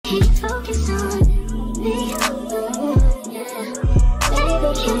focus on me. Yeah. Baby,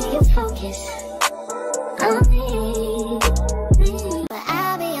 can you focus on me? But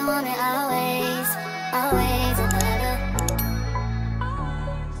I'll be on it always, always and forever.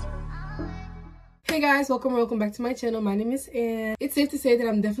 Hey guys, welcome back to my channel. My name is Anne. It's safe to say that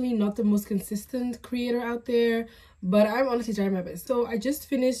I'm definitely not the most consistent creator out there, but I'm honestly trying my best. So I just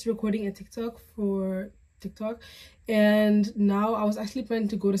finished recording a TikTok for TikTok, and now I was actually planning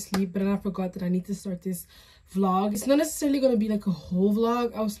to go to sleep, but then I forgot that I need to start this vlog. It's not necessarily going to be like a whole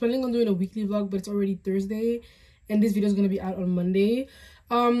vlog. I was planning on doing a weekly vlog, but it's already Thursday and this video is going to be out on Monday.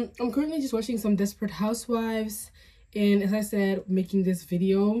 I'm currently just watching some Desperate Housewives, and as I said, making this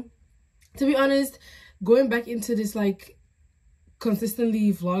video. To be honest, going back into this like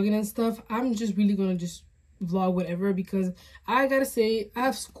consistently vlogging and stuff, I'm just really gonna just vlog whatever, because I gotta say I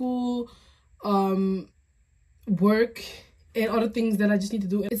have school, work and other things that I just need to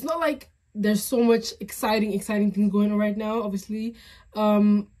do. It's not like there's so much exciting things going on right now, obviously,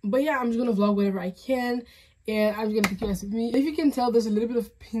 but yeah, I'm just gonna vlog whatever I can, and I'm just gonna take you guys with me. If you can tell, there's a little bit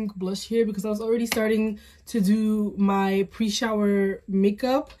of pink blush here because I was already starting to do my pre-shower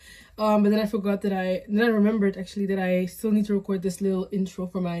makeup, but then I forgot that I remembered actually that I still need to record this little intro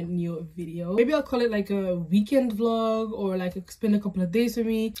for my new video. Maybe I'll call it like a weekend vlog, or like spend a couple of days with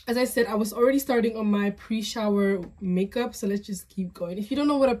me. As I said, I was already starting on my pre-shower makeup, so let's just keep going. If you don't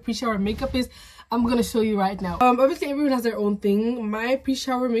know what a pre-shower makeup is, I'm gonna show you right now. Obviously everyone has their own thing. My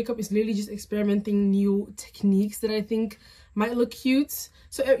pre-shower makeup is literally just experimenting new techniques that I think might look cute.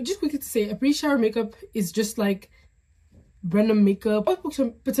 So just quickly to say, a pre-shower makeup is just like random makeup. I'll put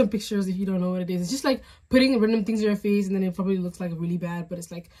some pictures if you don't know what it is. It's just like putting random things in your face, and then it probably looks like really bad, but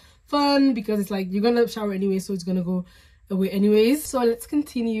it's like fun because it's like you're gonna shower anyway, so it's gonna go away anyways. So let's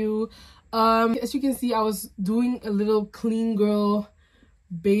continue. As you can see, I was doing a little clean girl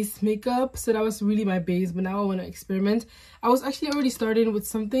base makeup, so that was really my base, but now I want to experiment. I was actually already starting with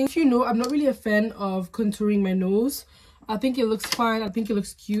something. If you know, I'm not really a fan of contouring my nose. I think it looks fine, I think it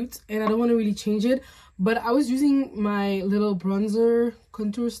looks cute, and I don't want to really change it. But I was using my little bronzer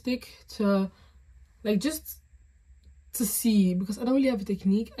contour stick to like just to see, because I don't really have a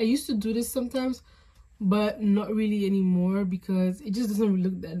technique. I used to do this sometimes, but not really anymore because it just doesn't really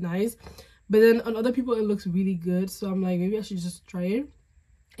look that nice. But then on other people it looks really good, so I'm like, maybe I should just try it.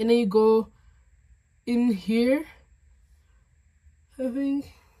 And then you go in here, I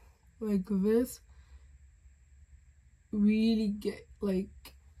think, like this. Really get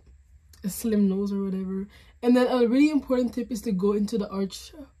like a slim nose or whatever. And then a really important tip is to go into the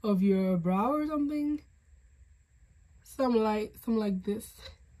arch of your brow or something. Something like this.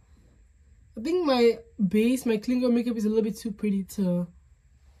 I think my base, my clean girl makeup is a little bit too pretty to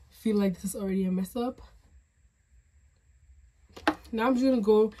feel like this is already a mess up. Now I'm just gonna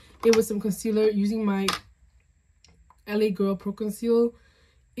go in with some concealer using my LA Girl Pro Conceal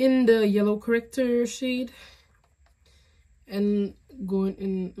in the yellow corrector shade, and going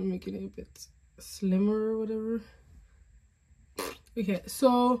in and making it a bit slimmer or whatever. Okay,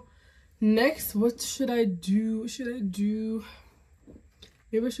 so next, what should I do?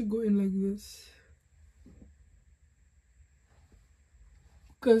 Maybe I should go in like this,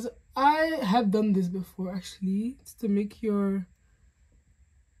 because I have done this before actually. It's to make your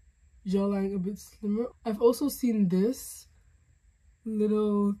jawline a bit slimmer. I've also seen this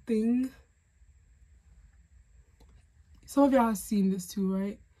little thing. Some of y'all have seen this too,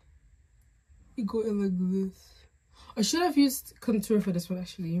 right? You go in like this. I should have used contour for this one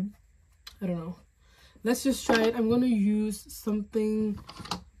actually. I don't know. Let's just try it. I'm gonna use something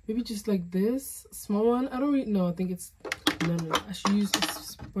maybe just like this small one. I don't really know. I think it's no. I should use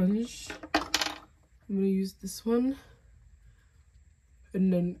this sponge. I'm gonna use this one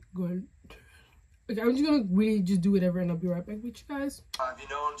and then go ahead. Okay, I'm just gonna really just do whatever, and I'll be right back with you guys. Have you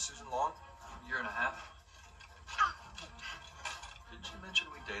known Susan long? A year and a half. Didn't she mention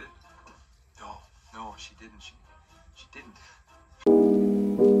we dated? No, she didn't. She didn't.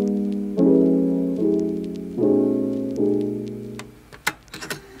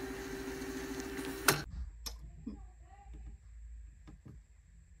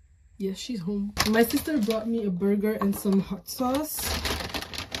 Yes, she's home. My sister brought me a burger and some hot sauce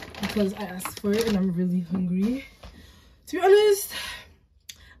because I asked for it and I'm really hungry. To be honest,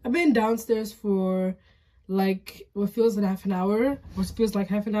 I've been downstairs for like what feels like half an hour,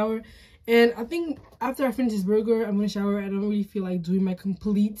 and I think after I finish this burger I'm gonna shower. I don't really feel like doing my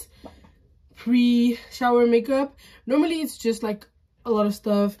complete pre-shower makeup. Normally it's just like a lot of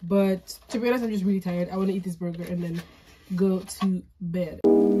stuff, but to be honest I'm just really tired. I want to eat this burger and then go to bed.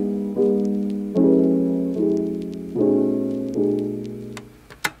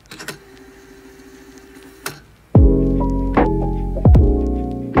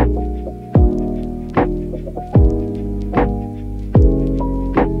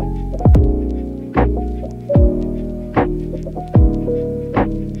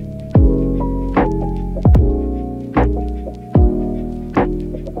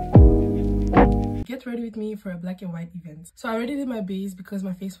 get ready with me for a black and white event. So I already did my base because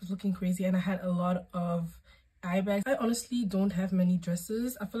my face was looking crazy and I had a lot of eye bags. I honestly don't have many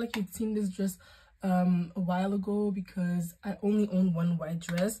dresses. I feel like you've seen this dress a while ago because I only own one white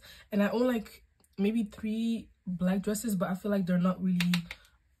dress and I own like maybe 3 black dresses, but I feel like they're not really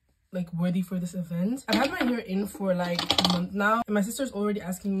like worthy for this event. I've had my hair in for like a month now and my sister's already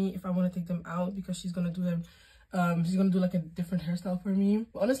asking me if I want to take them out because she's gonna do them she's gonna do like a different hairstyle for me.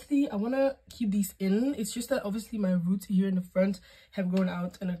 But honestly, I want to keep these in. It's just that obviously my roots here in the front have grown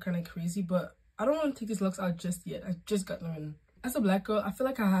out and are kind of crazy, but I don't want to take these locks out just yet. I just got them in. As a black girl, I feel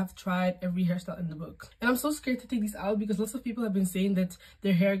like I have tried every hairstyle in the book and I'm so scared to take these out because lots of people have been saying that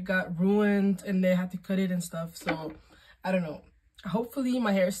their hair got ruined and they had to cut it and stuff. So I don't know. Hopefully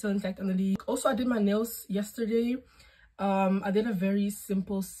my hair is still intact on the lead. Also, I did my nails yesterday. I did a very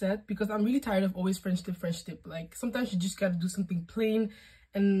simple set because I'm really tired of always French tip. Like sometimes you just gotta do something plain,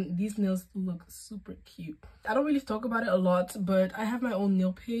 and these nails look super cute. I don't really talk about it a lot, but I have my own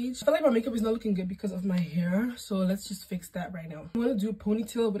nail page. I feel like my makeup is not looking good because of my hair, so let's just fix that right now. I'm gonna do a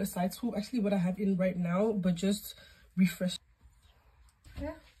ponytail with a side swoop, actually what I have in right now, but just refresh.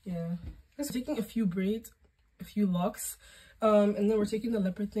 Yeah. Just taking a few braids, a few locks. And then we're taking the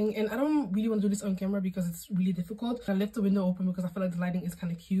leopard thing, and I don't really want to do this on camera because it's really difficult. I left the window open because I feel like the lighting is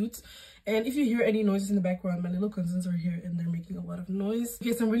kind of cute, and if you hear any noises in the background, my little cousins are here and they're making a lot of noise.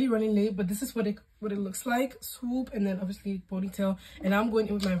 Okay, so I'm really running late, but this is what it looks like. Swoop, and then obviously ponytail, and I'm going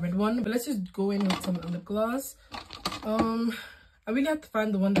in with my red one. But let's just go in with some lip gloss. I really have to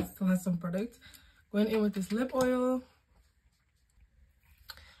find the one that still has some product. Going in with this lip oil.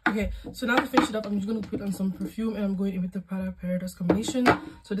 Okay, so now to finish it up, I'm just going to put on some perfume and I'm going in with the Prada Paradise combination.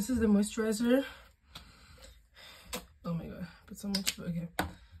 So this is the moisturizer. Oh my god, put so much. Okay,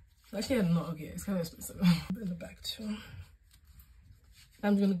 actually not okay, it's kind of expensive. In the back too.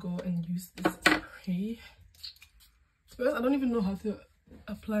 I'm going to go and use this spray. To be honest, I don't even know how to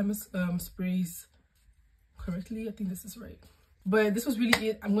apply my sprays correctly. I think this is right. But this was really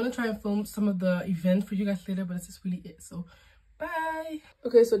it. I'm going to try and film some of the event for you guys later, but this is really it. So bye.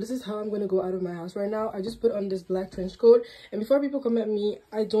 Okay, so this is how I'm gonna go out of my house right now. I just put on this black trench coat, and before people come at me,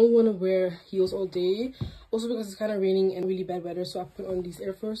 I don't want to wear heels all day, also because it's kind of raining and really bad weather. So I put on these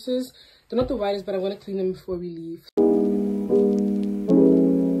Air Forces. They're not the widest, but I want to clean them before we leave.